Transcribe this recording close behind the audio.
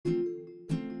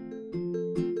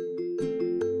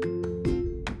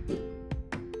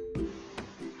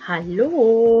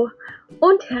Hallo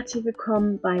und herzlich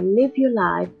willkommen bei Live Your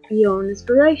Life Beyond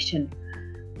Inspiration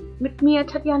mit mir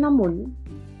Tatiana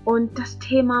und das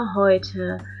Thema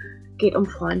heute geht um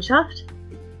Freundschaft.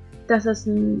 Das ist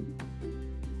ein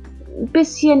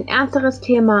bisschen ernsteres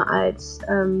Thema als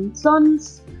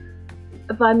sonst,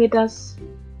 weil mir das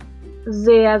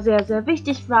sehr, sehr, sehr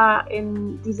wichtig war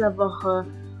in dieser Woche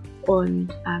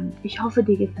und ich hoffe,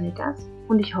 dir gefällt das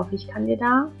und ich hoffe, ich kann dir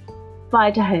da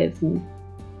weiterhelfen.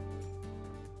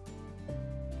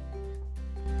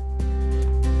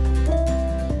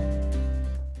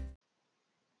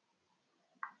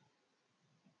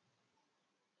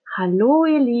 Hallo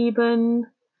ihr Lieben,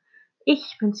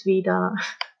 ich bin's wieder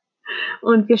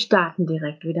und wir starten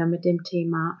direkt wieder mit dem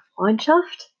Thema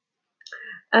Freundschaft.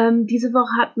 Diese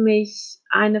Woche hat mich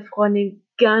eine Freundin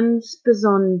ganz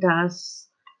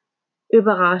besonders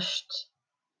überrascht,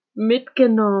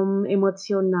 mitgenommen,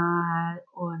 emotional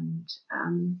und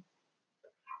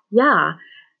ja,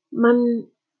 man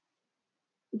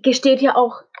gesteht ja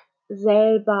auch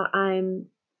selber einem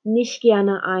nicht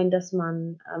gerne ein, dass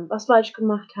man was falsch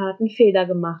gemacht hat, einen Fehler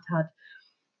gemacht hat.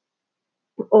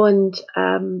 Und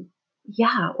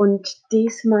ja, und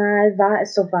diesmal war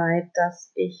es soweit,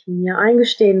 dass ich mir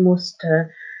eingestehen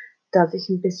musste, dass ich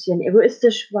ein bisschen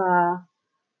egoistisch war.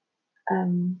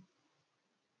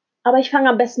 Aber ich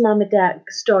fange am besten mal mit der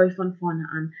Story von vorne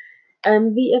an.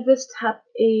 Wie ihr wisst, habe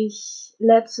ich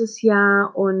letztes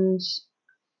Jahr und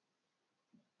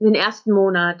den ersten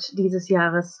Monat dieses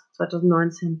Jahres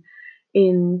 2019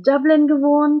 in Dublin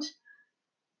gewohnt.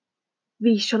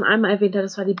 Wie ich schon einmal erwähnt habe,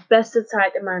 das war die beste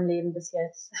Zeit in meinem Leben bis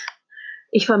jetzt.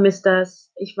 Ich vermisse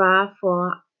das. Ich war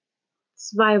vor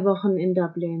 2 Wochen in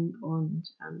Dublin und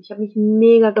ich habe mich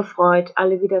mega gefreut,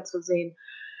 alle wiederzusehen.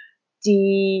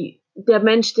 Der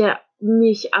Mensch, der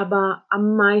mich aber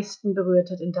am meisten berührt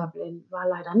hat in Dublin, war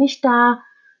leider nicht da,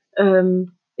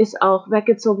 ist auch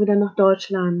weggezogen wieder nach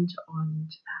Deutschland und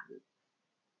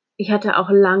ich hatte auch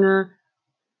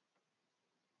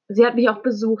sie hat mich auch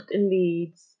besucht in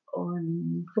Leeds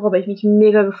und worüber ich mich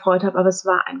mega gefreut habe, aber es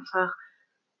war einfach,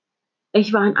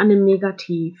 ich war in einem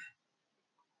Negativ,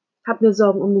 habe mir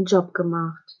Sorgen um den Job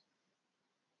gemacht,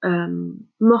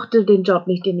 mochte den Job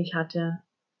nicht, den ich hatte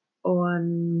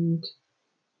und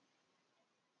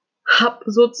habe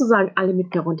sozusagen alle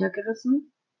mit mir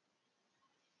runtergerissen,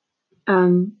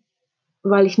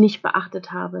 weil ich nicht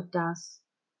beachtet habe, dass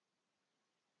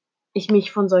ich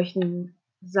mich von solchen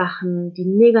Sachen, die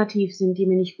negativ sind, die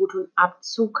mir nicht gut tun,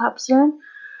 abzukapseln.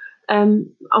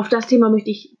 Auf das Thema möchte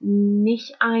ich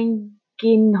nicht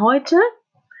eingehen heute.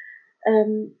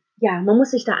 Ja, man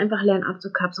muss sich da einfach lernen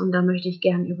abzukapseln und darüber möchte ich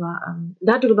gerne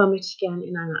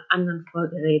in einer anderen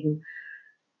Folge reden.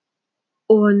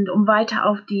 Und um weiter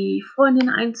auf die Freundin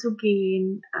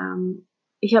einzugehen,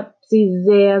 ich habe sie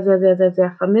sehr, sehr, sehr, sehr,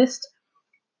 sehr vermisst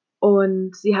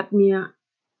und sie hat mir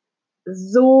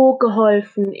so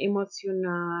geholfen,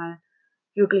 emotional,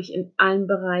 wirklich in allen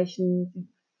Bereichen. Sie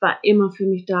war immer für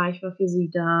mich da, ich war für sie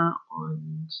da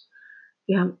und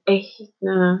wir haben echt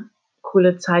eine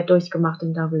coole Zeit durchgemacht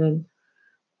in Dublin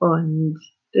und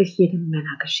durch jede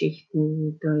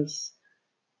Männergeschichten, durch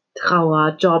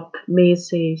Trauer,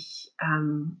 jobmäßig,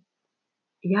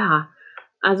 ja,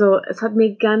 also es hat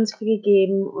mir ganz viel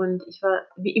gegeben und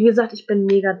wie gesagt, ich bin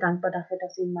mega dankbar dafür,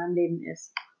 dass sie in meinem Leben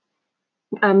ist.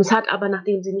 Es hat aber,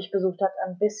 nachdem sie mich besucht hat,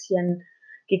 ein bisschen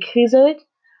gekriselt,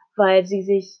 weil sie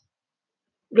sich,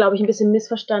 glaube ich, ein bisschen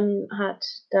missverstanden hat,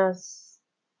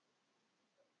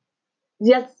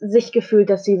 sie hat sich gefühlt,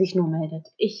 dass sie sich nur meldet.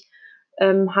 Ich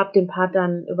habe den Part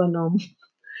dann übernommen,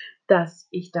 dass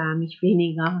ich da mich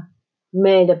weniger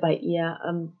melde bei ihr,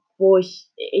 wo ich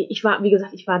war, wie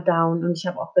gesagt, ich war down und ich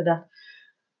habe auch gedacht,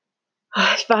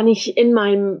 ich war nicht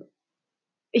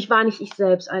ich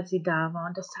selbst, als sie da war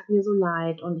und das tat mir so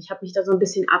leid und ich habe mich da so ein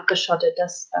bisschen abgeschottet,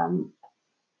 das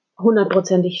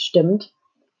hundertprozentig stimmt.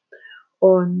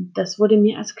 Und das wurde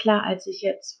mir erst klar, als ich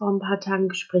jetzt vor ein paar Tagen ein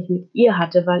Gespräch mit ihr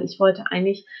hatte, weil ich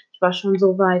war schon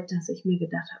so weit, dass ich mir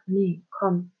gedacht habe, nee,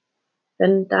 komm,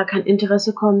 wenn da kein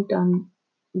Interesse kommt, dann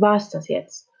war es das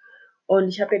jetzt. Und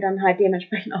ich habe ihr dann halt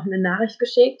dementsprechend auch eine Nachricht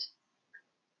geschickt,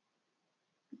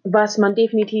 was man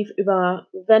definitiv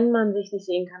wenn man sich nicht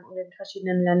sehen kann und in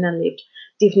verschiedenen Ländern lebt,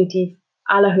 definitiv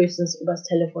allerhöchstens übers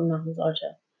Telefon machen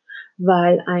sollte.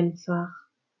 Weil einfach,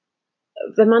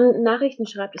 wenn man Nachrichten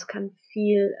schreibt, es kann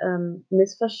viel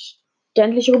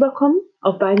missverständlich rüberkommen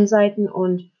auf beiden Seiten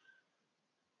und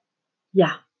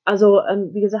ja, also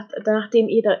wie gesagt, nachdem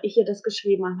ich ihr das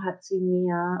geschrieben habe, hat sie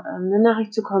mir eine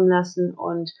Nachricht zukommen lassen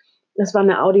und das war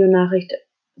eine Audionachricht,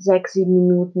 6, 7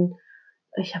 Minuten.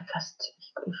 Ich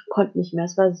konnte nicht mehr.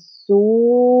 Es war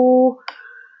so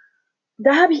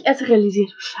Da habe ich erst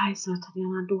realisiert: „Scheiße,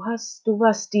 Tatjana, du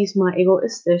warst diesmal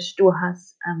egoistisch. Du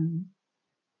hast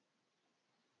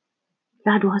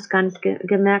gar nicht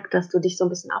gemerkt, dass du dich so 'n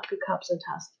bisschen abgekapselt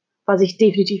hast.“ Was ich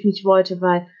definitiv nicht wollte,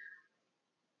 weil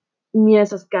mir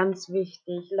ist es ganz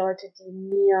wichtig, Leute,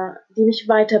 die mich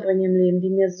weiterbringen im Leben,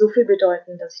 die mir so viel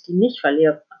bedeuten, dass ich die nicht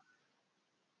verliere.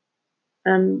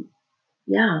 Ähm,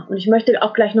 ja, und ich möchte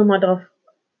auch gleich noch mal drauf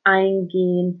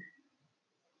eingehen,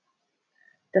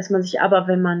 dass man sich aber,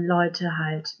 wenn man Leute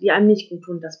halt, die einem nicht gut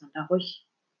tun, dass man da ruhig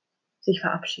sich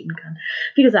verabschieden kann.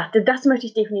 Wie gesagt, das möchte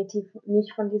ich definitiv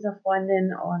nicht von dieser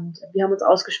Freundin, und wir haben uns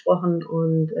ausgesprochen,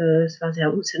 und es war sehr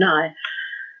emotional.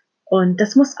 Und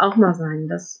das muss auch mal sein,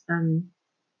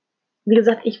 wie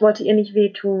gesagt, ich wollte ihr nicht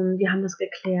wehtun. Wir haben das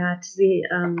geklärt. Sie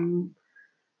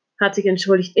hat sich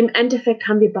entschuldigt. Im Endeffekt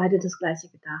haben wir beide das Gleiche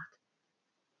gedacht,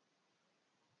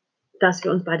 dass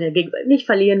wir uns beide gegenseitig nicht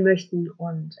verlieren möchten.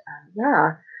 Und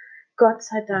ja, Gott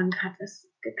sei Dank hat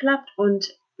es geklappt.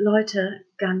 Und Leute,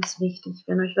 ganz wichtig,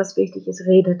 wenn euch was wichtig ist,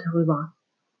 redet darüber.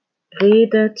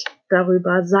 Redet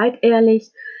darüber, seid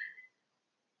ehrlich.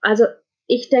 Also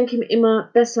ich denke mir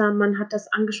immer, besser, man hat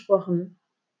das angesprochen,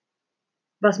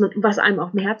 was einem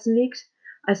auf dem Herzen liegt,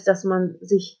 als dass man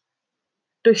sich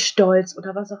durch Stolz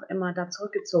oder was auch immer da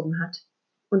zurückgezogen hat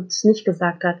und es nicht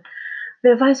gesagt hat.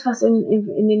 Wer weiß, was in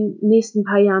den nächsten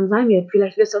paar Jahren sein wird.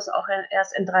 Vielleicht wirst du es auch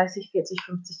erst in 30, 40,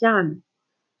 50 Jahren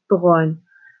bereuen.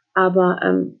 Aber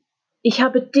ich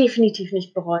habe definitiv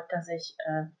nicht bereut,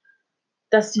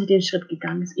 dass sie den Schritt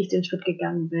gegangen ist, ich den Schritt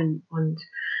gegangen bin. Und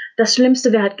das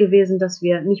Schlimmste wäre halt gewesen, dass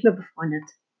wir nicht mehr befreundet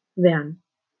wären.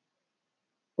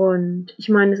 Und ich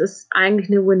meine, es ist eigentlich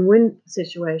eine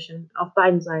Win-Win-Situation auf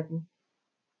beiden Seiten.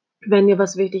 Wenn dir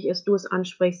was wichtig ist, du es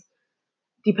ansprichst,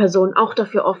 die Person auch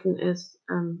dafür offen ist,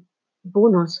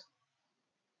 Bonus.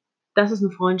 Das ist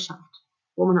eine Freundschaft,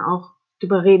 wo man auch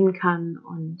drüber reden kann.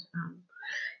 Und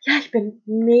ja, ich bin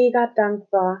mega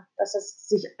dankbar, dass es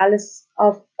sich alles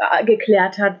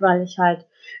geklärt hat, weil es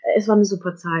war eine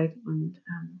super Zeit, und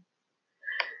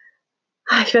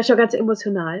ich werde schon ganz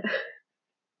emotional.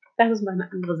 Das ist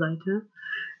meine andere Seite.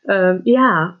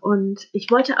 Ja, und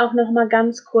ich wollte auch noch mal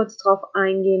ganz kurz drauf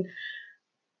eingehen,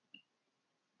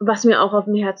 was mir auch auf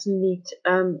dem Herzen liegt.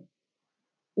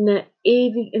 'Ne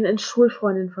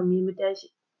Schulfreundin von mir, mit der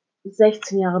ich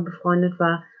 16 Jahre befreundet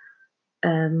war.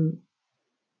 Ähm,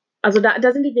 also da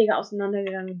sind die Wege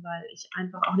auseinandergegangen, weil ich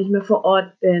einfach auch nicht mehr vor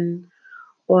Ort bin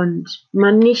und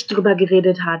man nicht drüber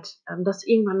geredet hat, dass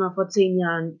irgendwann mal vor 10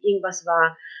 Jahren irgendwas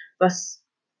war, was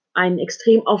einen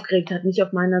extrem aufgeregt hat, nicht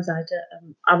auf meiner Seite,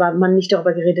 aber man nicht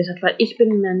darüber geredet hat, weil ich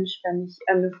bin 'n Mensch, wenn ich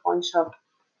 'ne Freundschaft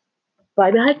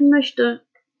beibehalten möchte,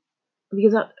 wie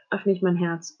gesagt, öffne ich mein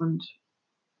Herz und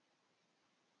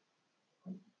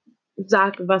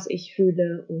sage, was ich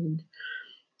fühle. Und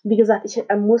wie gesagt, ich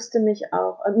musste mich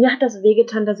auch, mir hat das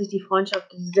wehgetan, dass ich diese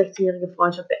 16-jährige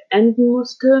Freundschaft beenden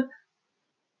musste.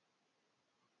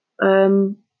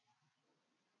 Ähm,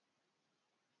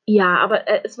 ja, aber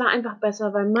es war einfach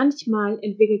besser, weil manchmal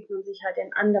entwickelt man sich halt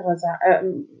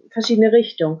in verschiedene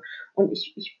Richtungen. Und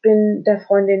ich bin der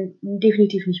Freundin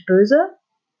definitiv nicht böse,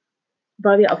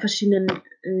 weil wir auf verschiedenen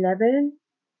Leveln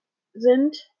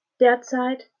sind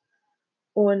derzeit.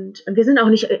 Und wir sind auch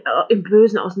nicht im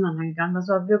Bösen auseinandergegangen. Das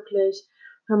war wirklich: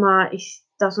 „Hör mal,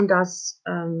 das und das,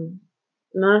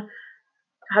 ne,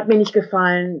 hat mir nicht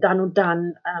gefallen, dann und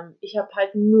dann.“ Ich habe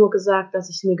halt nur gesagt, dass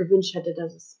ich mir gewünscht hätte,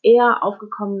 dass es eher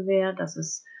aufgekommen wäre, dass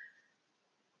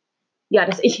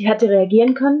ich hätte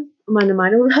reagieren können und meine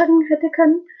Meinung sagen hätte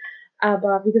können.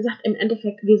 Aber wie gesagt, im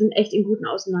Endeffekt, wir sind echt im Guten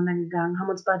auseinandergegangen, haben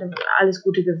uns beide alles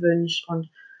Gute gewünscht, und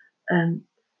ähm,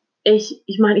 ich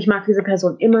meine, ich mag diese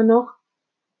Person immer noch,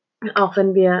 auch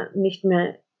wenn wir nicht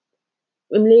mehr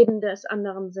im Leben des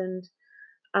anderen sind.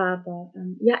 Aber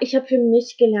ja, ich habe für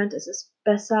mich gelernt, es ist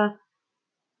besser,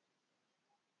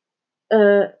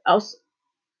 aus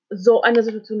so einer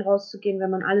Situation rauszugehen, wenn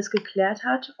man alles geklärt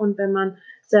hat und wenn man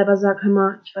selber sagt: „Hör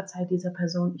mal, ich verzeihe dieser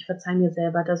Person, ich verzeihe mir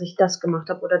selber, dass ich das gemacht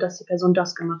habe oder dass die Person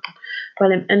das gemacht hat.“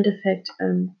 Weil im Endeffekt,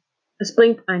 es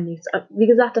bringt einen nichts. Wie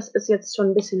gesagt, das ist jetzt schon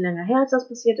 'n bisschen länger her, als das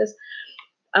passiert ist,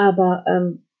 aber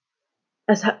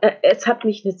es hat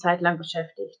mich 'ne Zeit lang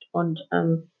beschäftigt, und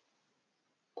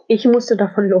ich musste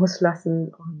davon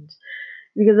loslassen. Und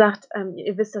wie gesagt,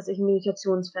 ihr wisst, dass ich 'n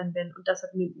Meditationsfan bin, und das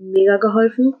hat mir mega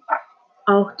geholfen,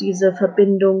 auch diese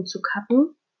Verbindung zu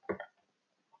cutten.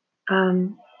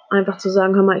 Einfach zu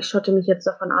sagen: „Hör mal, ich schotte mich jetzt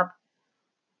davon ab.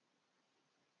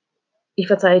 Ich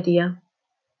verzeihe dir.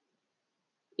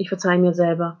 Ich verzeihe mir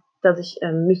selber, dass ich,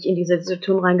 mich in diese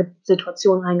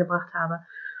Situation reingebracht habe.“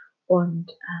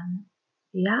 Und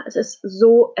ja, es ist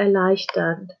so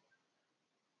erleichternd,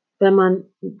 wenn man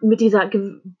mit dieser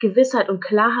Gewissheit und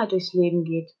Klarheit durchs Leben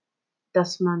geht,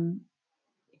 dass man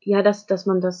ja, dass das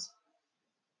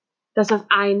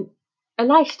einen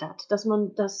erleichtert, dass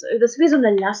man das ist wie so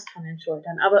 'ne Last von den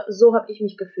Schultern, aber so habe ich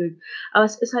mich gefühlt. Aber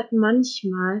es ist halt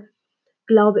manchmal,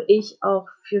 glaube ich, auch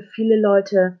für viele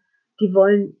Leute, die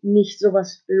wollen nicht so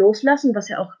was loslassen, was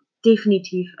ja auch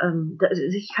definitiv,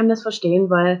 ich kann das verstehen,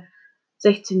 weil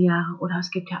 16 Jahre oder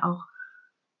es gibt ja auch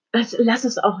lass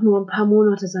es auch nur 'n paar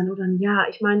Monate sein oder 'n Jahr.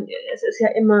 Ich meine, es ist ja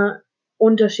immer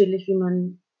unterschiedlich, wie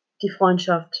man die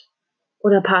Freundschaft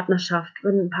oder Partnerschaft,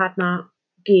 wenn 'n Partner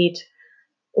geht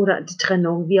oder die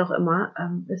Trennung, wie auch immer.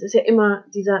 Es ist ja immer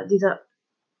dieser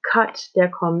Cut,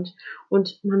 der kommt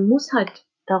und man muss halt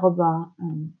darüber,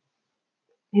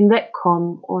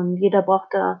 hinwegkommen und jeder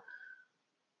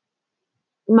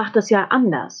macht das ja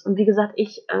anders. Und wie gesagt,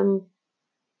 ich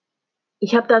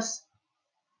habe das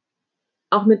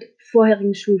auch mit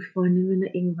vorherigen Schulfreundinnen, wenn da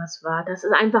irgendwas war, das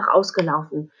ist einfach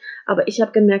ausgelaufen. Aber ich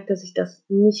habe gemerkt, dass ich das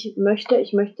nicht möchte.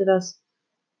 Ich möchte das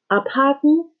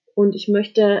abhaken und ich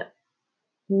möchte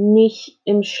nicht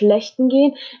im Schlechten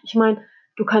gehen. Ich meine,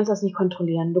 du kannst das nicht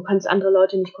kontrollieren. Du kannst andere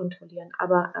Leute nicht kontrollieren.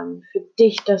 Aber, für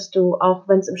dich, dass du, auch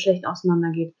wenn's im Schlechten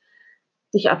auseinandergeht,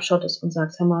 dich abschottest und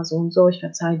sagst: „Hör mal, so und so, ich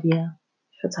verzeihe dir.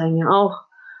 Ich verzeihe mir auch.“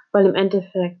 Weil im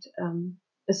Endeffekt,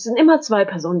 es sind immer 2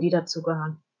 Personen, die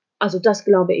dazugehören. Also, das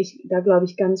glaube ich, da glaube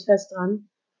ich ganz fest dran.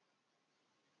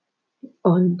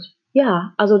 Und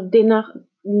ja, also demnach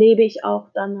lebe ich auch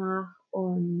danach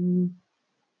und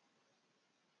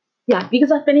ja, wie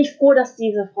gesagt, bin ich froh, dass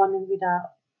diese Freundin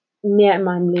wieder mehr in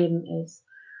meinem Leben ist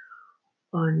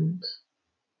und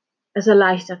es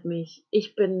erleichtert mich.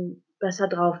 Ich bin besser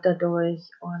drauf dadurch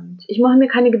und ich mache mir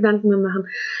keine Gedanken mehr machen.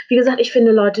 Wie gesagt, ich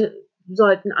finde, Leute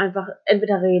sollten einfach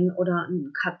entweder reden oder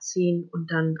 'n Cut ziehen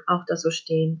und dann auch das so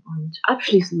stehen und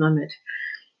abschließen damit.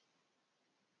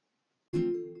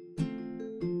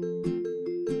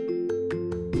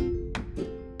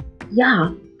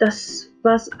 Ja, das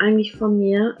war's eigentlich von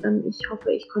mir. Ich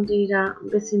hoffe, ich konnte dir da 'n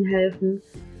bisschen helfen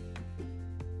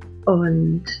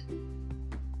und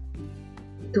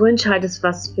du entscheidest,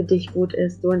 was für dich gut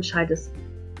ist. Du entscheidest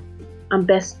am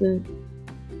besten,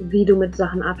 wie du mit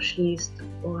Sachen abschließt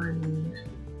und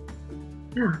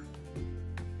ja,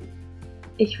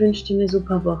 ich wünsche dir 'ne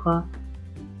super Woche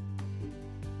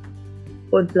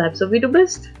und bleib so, wie du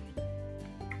bist.